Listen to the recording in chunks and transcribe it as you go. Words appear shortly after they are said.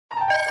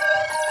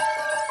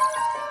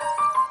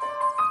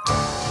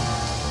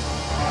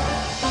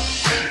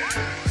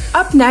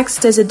Up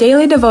next is a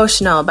daily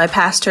devotional by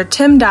Pastor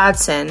Tim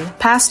Dodson,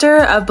 pastor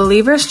of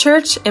Believers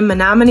Church in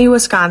Menominee,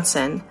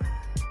 Wisconsin.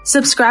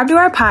 Subscribe to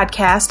our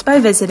podcast by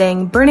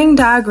visiting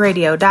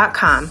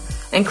burningdogradio.com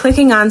and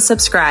clicking on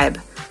subscribe.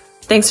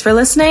 Thanks for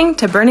listening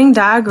to Burning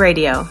Dog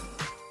Radio.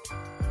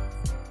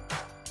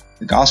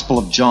 The Gospel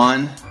of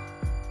John,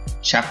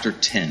 chapter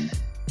 10.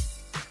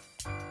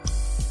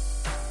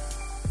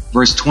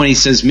 Verse 20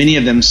 says, "Many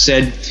of them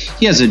said,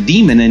 'He has a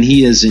demon and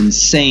he is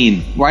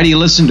insane. Why do you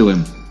listen to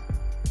him?'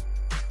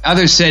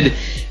 Others said,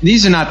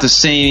 'These are not the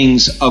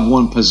sayings of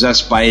one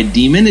possessed by a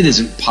demon. It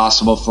isn't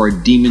possible for a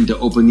demon to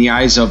open the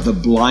eyes of the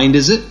blind,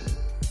 is it?'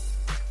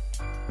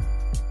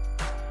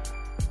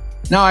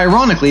 Now,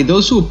 ironically,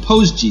 those who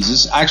opposed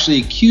Jesus actually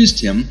accused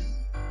him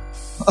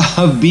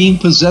of being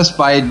possessed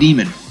by a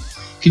demon.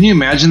 Can you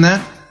imagine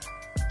that?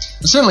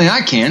 Certainly I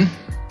can.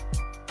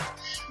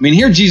 I mean,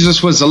 here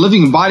Jesus was the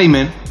living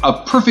embodiment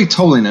of perfect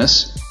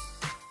holiness,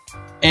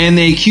 and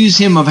they accused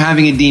him of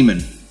having a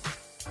demon.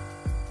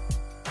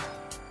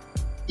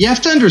 You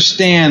have to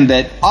understand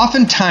that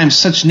oftentimes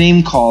such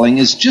name-calling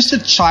is just a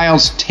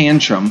child's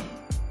tantrum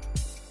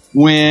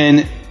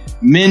when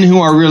men who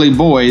are really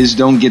boys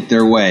don't get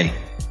their way.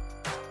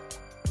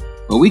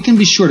 But we can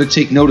be sure to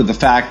take note of the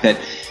fact that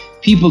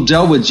people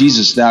dealt with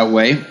Jesus that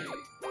way,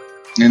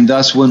 and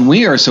thus when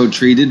we are so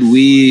treated,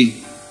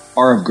 we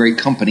are of great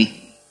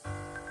company.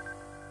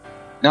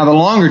 Now, the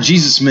longer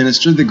Jesus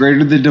ministered, the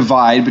greater the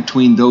divide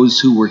between those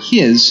who were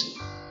his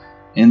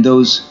and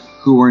those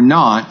who were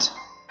not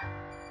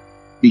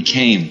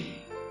became.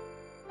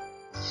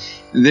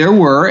 There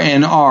were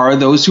and are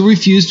those who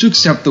refuse to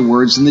accept the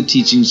words and the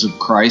teachings of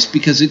Christ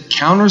because it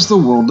counters the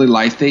worldly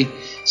life they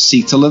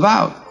seek to live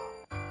out.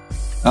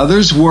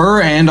 Others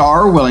were and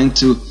are willing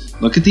to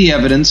look at the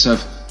evidence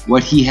of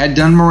what he had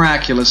done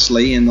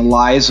miraculously in the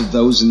lives of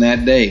those in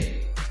that day,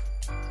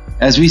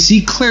 as we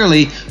see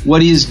clearly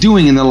what he is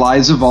doing in the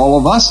lives of all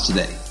of us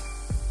today.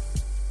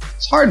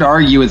 It's hard to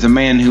argue with a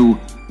man who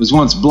was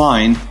once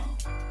blind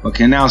but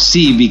can now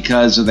see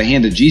because of the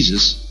hand of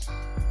Jesus.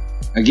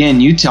 Again,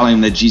 you tell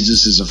him that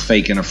Jesus is a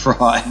fake and a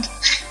fraud.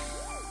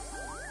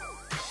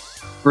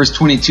 Verse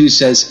 22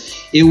 says,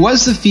 "It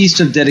was the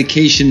feast of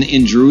dedication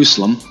in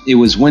Jerusalem. It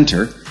was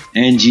winter,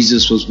 and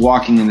Jesus was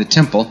walking in the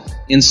temple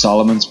in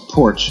Solomon's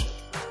porch.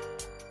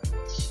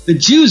 The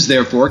Jews,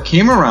 therefore,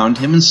 came around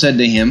him and said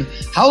to him,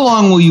 'How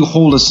long will you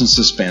hold us in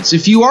suspense?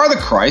 If you are the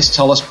Christ,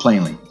 tell us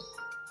plainly.'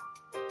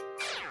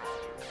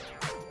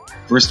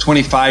 Verse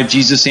 25,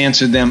 Jesus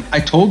answered them,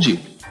 'I told you,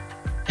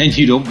 and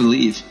you don't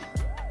believe.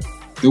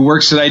 The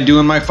works that I do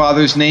in my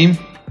Father's name,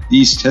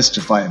 these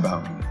testify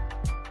about me.'"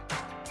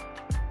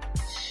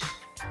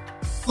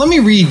 Let me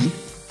read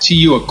to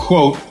you a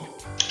quote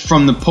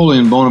from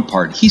Napoleon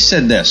Bonaparte. He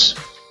said this.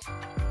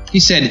 He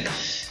said,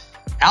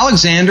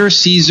 "Alexander,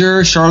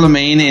 Caesar,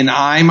 Charlemagne, and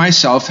I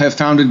myself have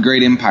founded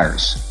great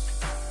empires.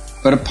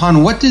 But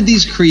upon what did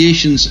these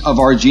creations of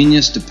our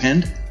genius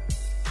depend?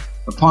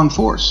 Upon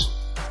force.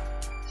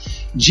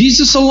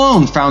 Jesus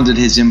alone founded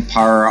his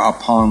empire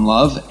upon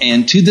love,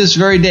 and to this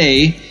very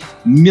day,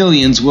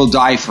 millions will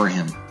die for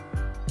him.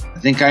 I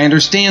think I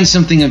understand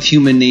something of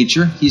human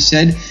nature," he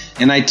said,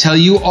 "and I tell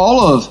you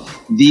all of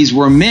these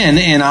were men,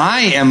 and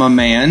I am a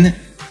man,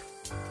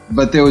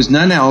 but there was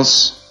none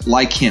else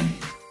like him.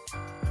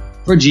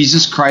 For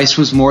Jesus Christ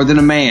was more than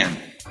a man.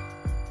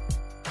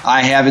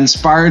 I have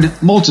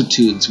inspired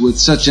multitudes with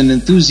such an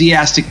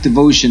enthusiastic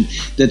devotion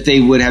that they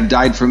would have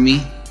died for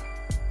me.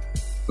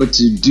 But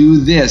to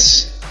do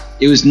this,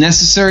 it was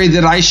necessary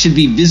that I should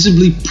be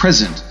visibly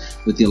present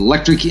with the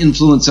electric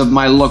influence of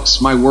my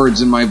looks, my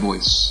words, and my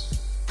voice.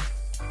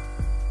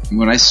 And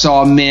when I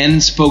saw men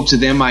and spoke to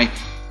them, I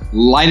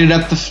lighted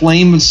up the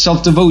flame of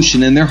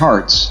self-devotion in their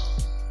hearts.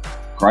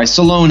 Christ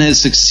alone has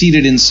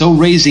succeeded in so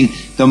raising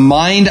the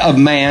mind of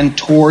man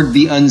toward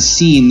the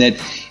unseen that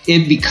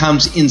it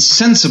becomes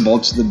insensible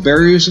to the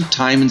barriers of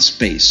time and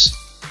space.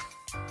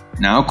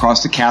 Now,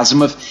 across the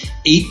chasm of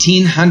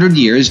 1800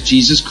 years,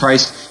 Jesus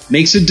Christ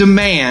makes a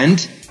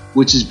demand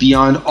which is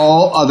beyond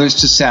all others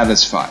to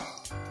satisfy.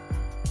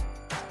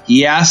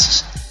 He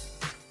asks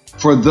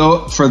for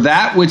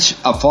that which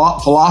a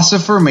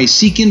philosopher may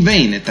seek in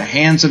vain at the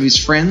hands of his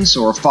friends,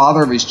 or a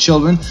father of his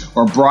children,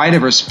 or a bride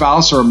of her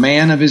spouse, or a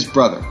man of his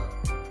brother.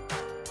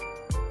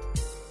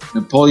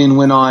 Napoleon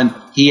went on,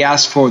 he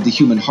asked for the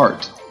human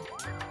heart.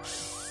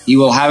 He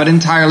will have it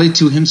entirely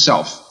to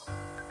himself.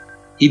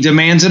 He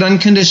demands it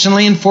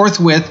unconditionally, and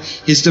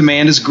forthwith his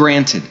demand is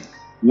granted.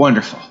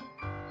 Wonderful.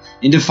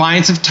 In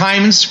defiance of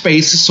time and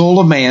space, the soul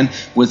of man,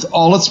 with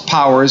all its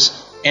powers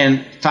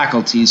and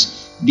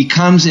faculties,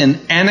 becomes an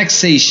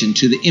annexation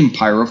to the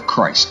empire of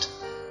Christ.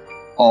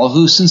 All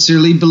who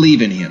sincerely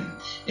believe in him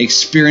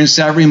experience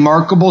that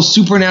remarkable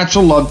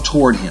supernatural love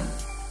toward him.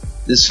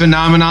 This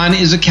phenomenon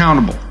is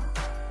accountable.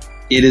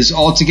 It is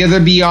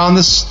altogether beyond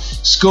the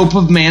scope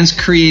of man's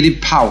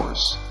created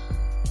powers.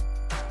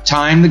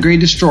 Time, the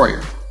great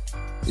destroyer,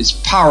 is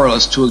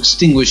powerless to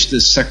extinguish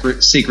this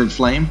sacred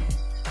flame.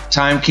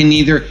 Time can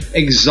neither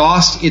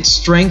exhaust its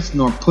strength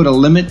nor put a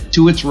limit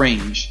to its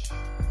range.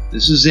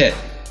 This is it.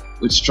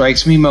 which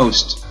strikes me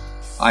most.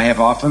 I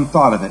have often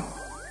thought of it.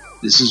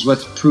 This is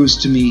what proves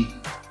to me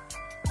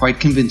quite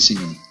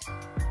convincingly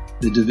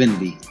the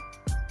divinity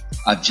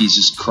of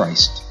Jesus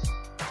Christ."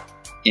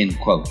 End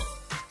quote.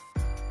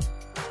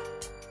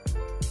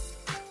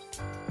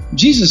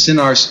 Jesus in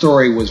our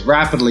story was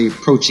rapidly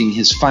approaching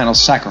his final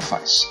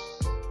sacrifice.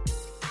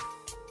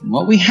 And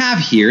what we have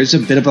here is a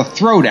bit of a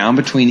throwdown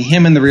between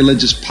him and the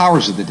religious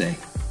powers of the day.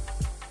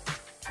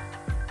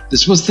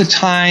 This was the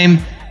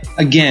time,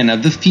 again,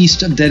 of the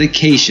Feast of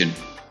Dedication,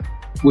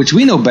 which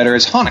we know better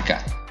as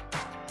Hanukkah.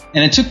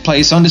 And it took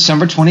place on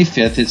December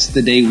 25th. It's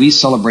the day we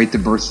celebrate the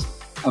birth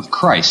of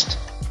Christ.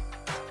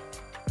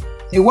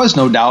 It was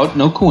no doubt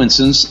no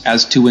coincidence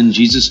as to when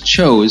Jesus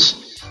chose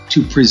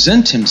to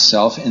present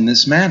himself in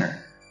this manner.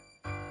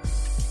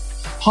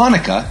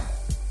 Hanukkah,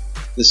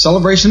 the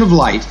celebration of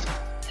life,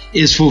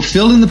 is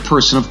fulfilled in the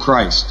person of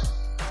Christ.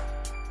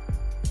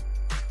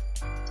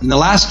 In the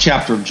last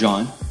chapter of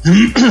John,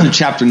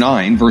 chapter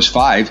 9, verse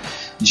 5,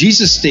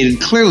 Jesus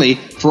stated clearly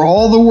for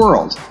all the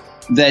world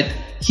that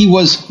he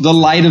was the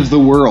light of the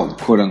world,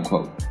 quote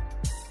unquote.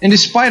 And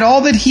despite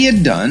all that he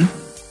had done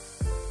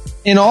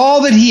and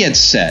all that he had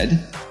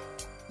said,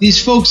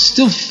 these folks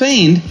still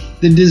feigned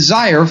the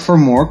desire for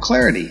more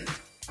clarity.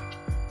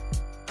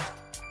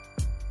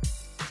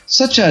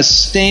 Such a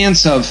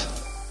stance of,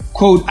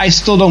 quote, "I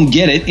still don't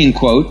get it," end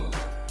quote,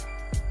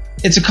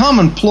 it's a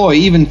common ploy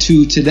even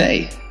to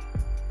today.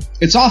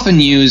 It's often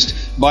used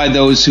by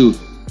those who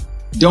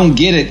don't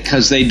get it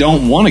because they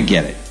don't want to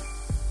get it.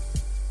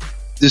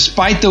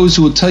 Despite those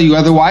who will tell you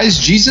otherwise,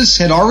 Jesus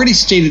had already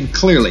stated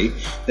clearly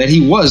that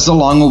he was the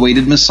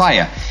long-awaited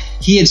Messiah.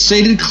 He had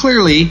stated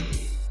clearly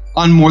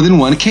on more than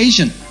one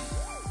occasion.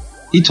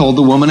 He told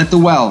the woman at the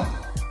well.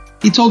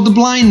 He told the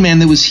blind man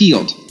that was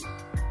healed.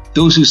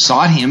 Those who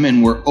sought him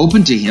and were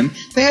open to him,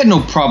 they had no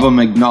problem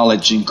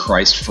acknowledging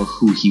Christ for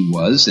who he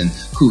was and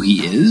who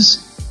he is.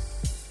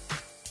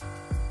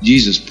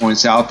 Jesus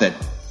points out that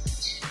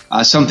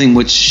something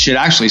which should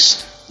actually,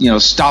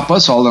 stop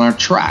us all in our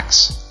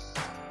tracks.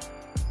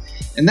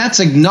 And that's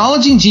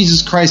acknowledging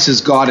Jesus Christ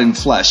as God in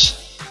flesh.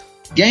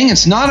 Gang,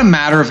 it's not a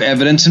matter of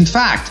evidence and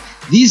fact.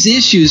 These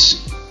issues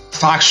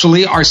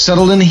factually are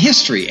settled in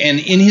history and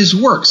in his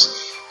works,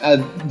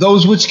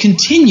 those which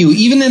continue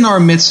even in our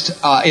midst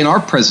in our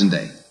present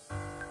day.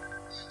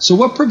 So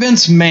what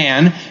prevents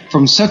man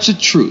from such a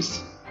truth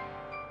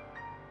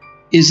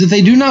is that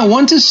they do not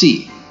want to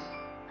see.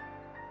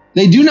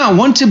 They do not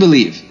want to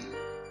believe.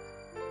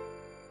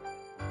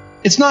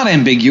 It's not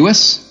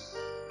ambiguous.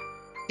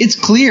 It's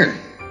clear.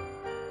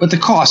 But the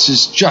cost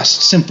is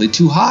just simply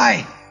too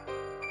high.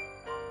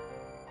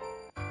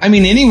 I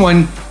mean,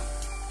 anyone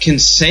can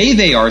say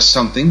they are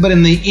something, but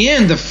in the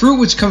end, the fruit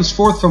which comes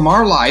forth from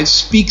our lives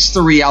speaks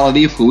the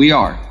reality of who we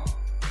are.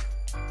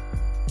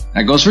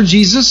 That goes for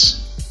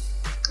Jesus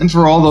and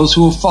for all those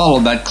who will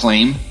follow that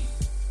claim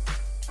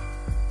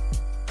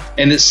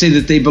and that say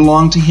that they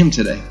belong to him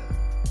today.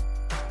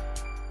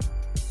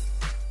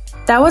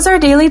 That was our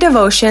daily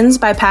devotions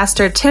by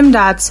Pastor Tim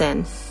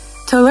Dodson.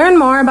 To learn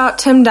more about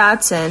Tim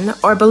Dodson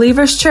or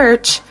Believers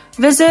Church,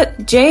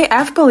 visit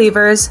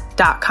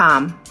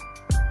jfbelievers.com.